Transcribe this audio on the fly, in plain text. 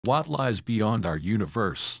What lies beyond our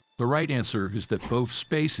universe? The right answer is that both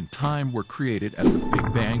space and time were created at the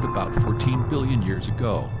Big Bang about 14 billion years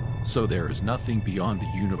ago, so there is nothing beyond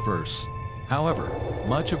the universe. However,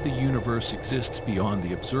 much of the universe exists beyond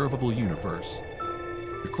the observable universe.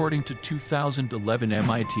 According to 2011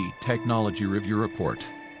 MIT Technology Review report,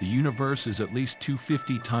 the universe is at least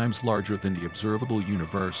 250 times larger than the observable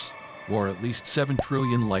universe, or at least 7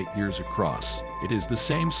 trillion light-years across. It is the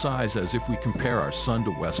same size as if we compare our Sun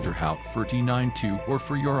to Westerhout 39.2, or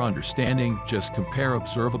for your understanding, just compare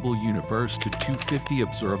observable universe to 250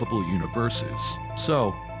 observable universes.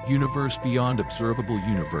 So, universe beyond observable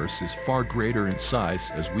universe is far greater in size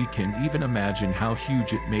as we can even imagine how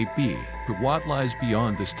huge it may be. But what lies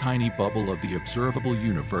beyond this tiny bubble of the observable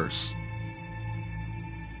universe?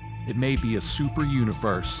 It may be a super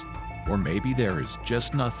universe, or maybe there is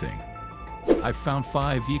just nothing. I've found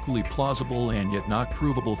 5 equally plausible and yet not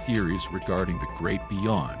provable theories regarding the great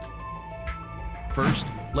beyond. First,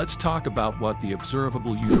 let's talk about what the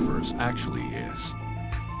observable universe actually is.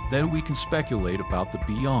 Then we can speculate about the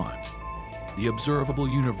beyond. The observable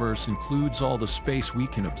universe includes all the space we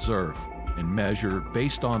can observe and measure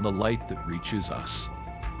based on the light that reaches us.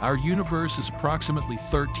 Our universe is approximately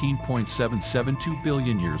 13.772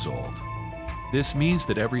 billion years old. This means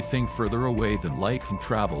that everything further away than light can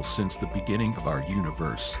travel since the beginning of our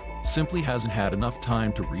universe simply hasn't had enough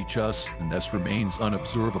time to reach us and thus remains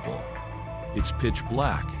unobservable. It's pitch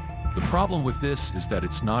black. The problem with this is that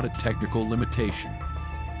it's not a technical limitation.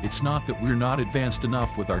 It's not that we're not advanced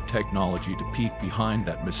enough with our technology to peek behind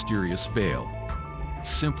that mysterious veil. It's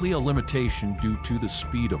simply a limitation due to the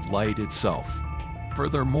speed of light itself.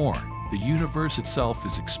 Furthermore, the universe itself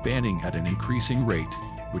is expanding at an increasing rate,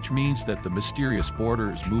 which means that the mysterious border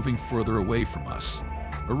is moving further away from us.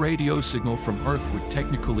 A radio signal from Earth would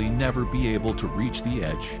technically never be able to reach the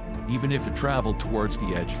edge, even if it traveled towards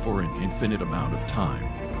the edge for an infinite amount of time.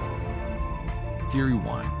 Theory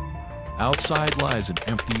 1. Outside lies an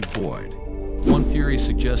empty void. One theory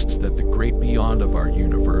suggests that the great beyond of our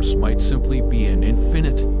universe might simply be an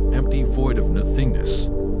infinite, empty void of nothingness.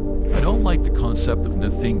 I don't like the concept of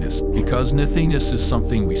nothingness because nothingness is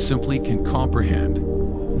something we simply can comprehend.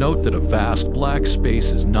 Note that a vast black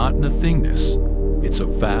space is not nothingness. It's a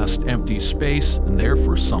vast empty space and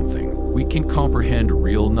therefore something we can comprehend. A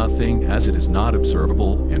real nothing, as it is not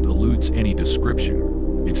observable and eludes any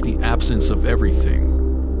description. It's the absence of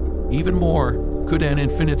everything. Even more, could an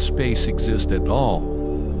infinite space exist at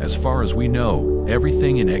all? As far as we know,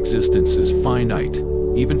 everything in existence is finite.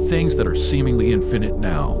 Even things that are seemingly infinite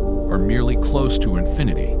now are merely close to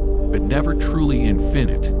infinity, but never truly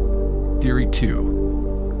infinite. Theory 2.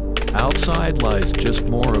 Outside lies just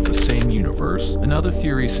more of the same universe. Another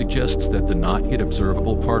theory suggests that the not yet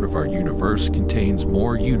observable part of our universe contains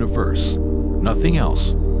more universe. Nothing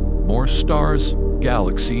else. More stars,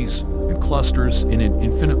 galaxies, and clusters in an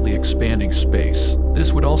infinitely expanding space.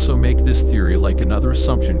 This would also make this theory like another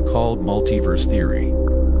assumption called multiverse theory.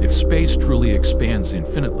 If space truly expands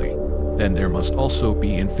infinitely, then there must also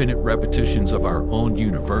be infinite repetitions of our own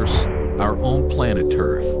universe, our own planet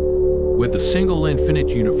Earth. With a single infinite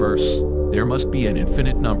universe, there must be an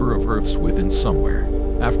infinite number of Earths within somewhere.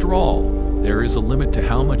 After all, there is a limit to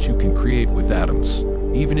how much you can create with atoms,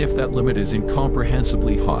 even if that limit is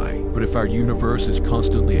incomprehensibly high. But if our universe is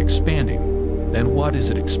constantly expanding, then what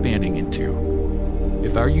is it expanding into?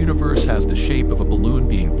 If our universe has the shape of a balloon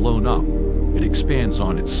being blown up, it expands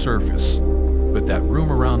on its surface. But that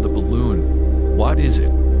room around the balloon, what is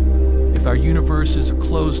it? If our universe is a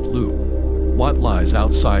closed loop, what lies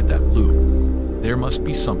outside that loop? There must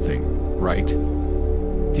be something, right?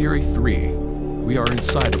 Theory 3. We are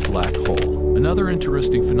inside a black hole. Another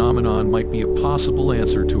interesting phenomenon might be a possible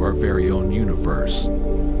answer to our very own universe.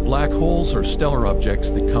 Black holes are stellar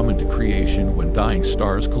objects that come into creation when dying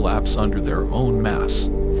stars collapse under their own mass,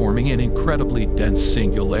 forming an incredibly dense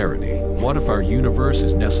singularity. What if our universe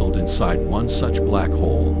is nestled inside one such black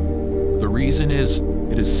hole? The reason is,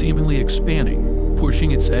 it is seemingly expanding,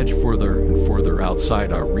 pushing its edge further and further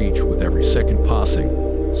outside our reach with every second passing,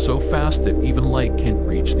 so fast that even light can't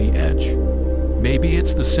reach the edge. Maybe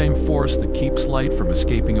it's the same force that keeps light from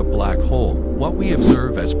escaping a black hole. What we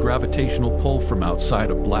observe as gravitational pull from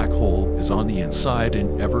outside a black hole is on the inside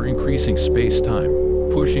in ever-increasing space-time,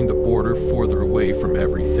 pushing the border further away from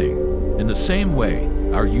everything. In the same way,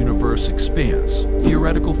 our universe expands.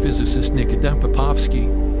 Theoretical physicist Nikodem Popovsky,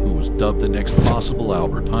 who was dubbed the next possible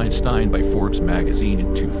Albert Einstein by Forbes magazine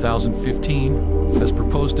in 2015, has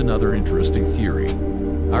proposed another interesting theory.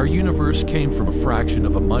 Our universe came from a fraction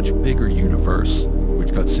of a much bigger universe,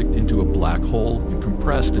 which got sucked into a black hole and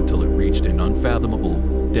compressed until it reached an unfathomable,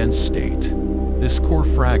 dense state. This core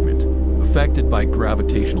fragment, affected by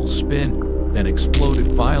gravitational spin, then exploded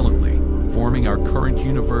violently, forming our current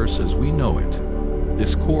universe as we know it.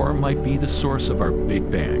 This core might be the source of our Big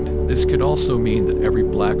Bang. This could also mean that every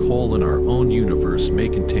black hole in our own universe may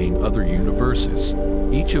contain other universes.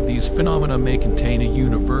 Each of these phenomena may contain a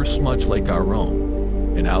universe much like our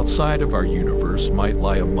own. And outside of our universe might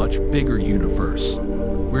lie a much bigger universe.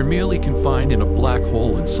 We're merely confined in a black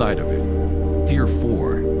hole inside of it. Tier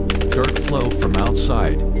 4. Dark flow from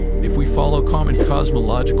outside. If we follow common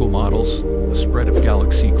cosmological models, the spread of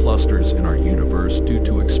galaxy clusters in our universe due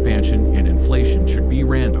to expansion and inflation should be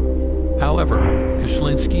random. However,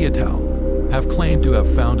 Koszaliński et al. Have claimed to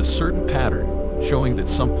have found a certain pattern, showing that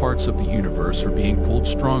some parts of the universe are being pulled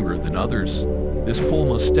stronger than others. This pull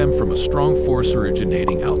must stem from a strong force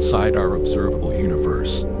originating outside our observable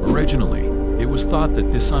universe. Originally, it was thought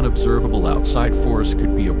that this unobservable outside force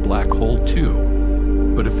could be a black hole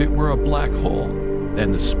too. But if it were a black hole,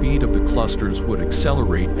 then the speed of the clusters would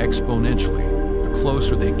accelerate exponentially the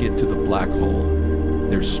closer they get to the black hole.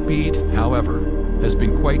 Their speed, however, has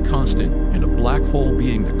been quite constant, and a black hole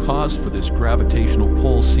being the cause for this gravitational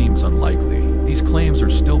pull seems unlikely. These claims are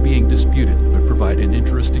still being disputed, but provide an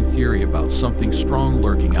interesting theory about something strong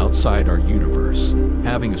lurking outside our universe,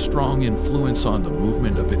 having a strong influence on the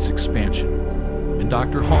movement of its expansion. And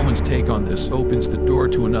Dr. Hallman's take on this opens the door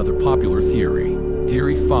to another popular theory.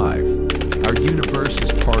 Theory 5. Our universe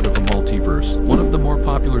is part of a multiverse. One of the more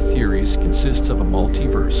popular theories consists of a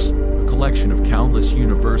multiverse, a collection of countless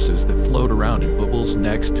universes that float around in bubbles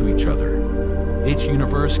next to each other. Each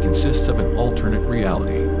universe consists of an alternate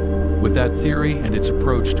reality. With that theory and its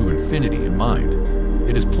approach to infinity in mind,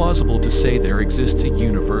 it is plausible to say there exists a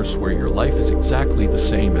universe where your life is exactly the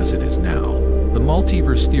same as it is now. The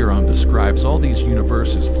multiverse theorem describes all these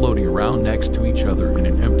universes floating around next to each other in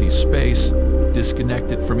an empty space,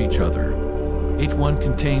 disconnected from each other. Each one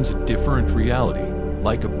contains a different reality,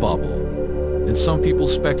 like a bubble. And some people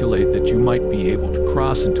speculate that you might be able to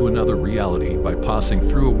cross into another reality by passing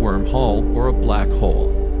through a wormhole or a black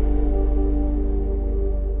hole.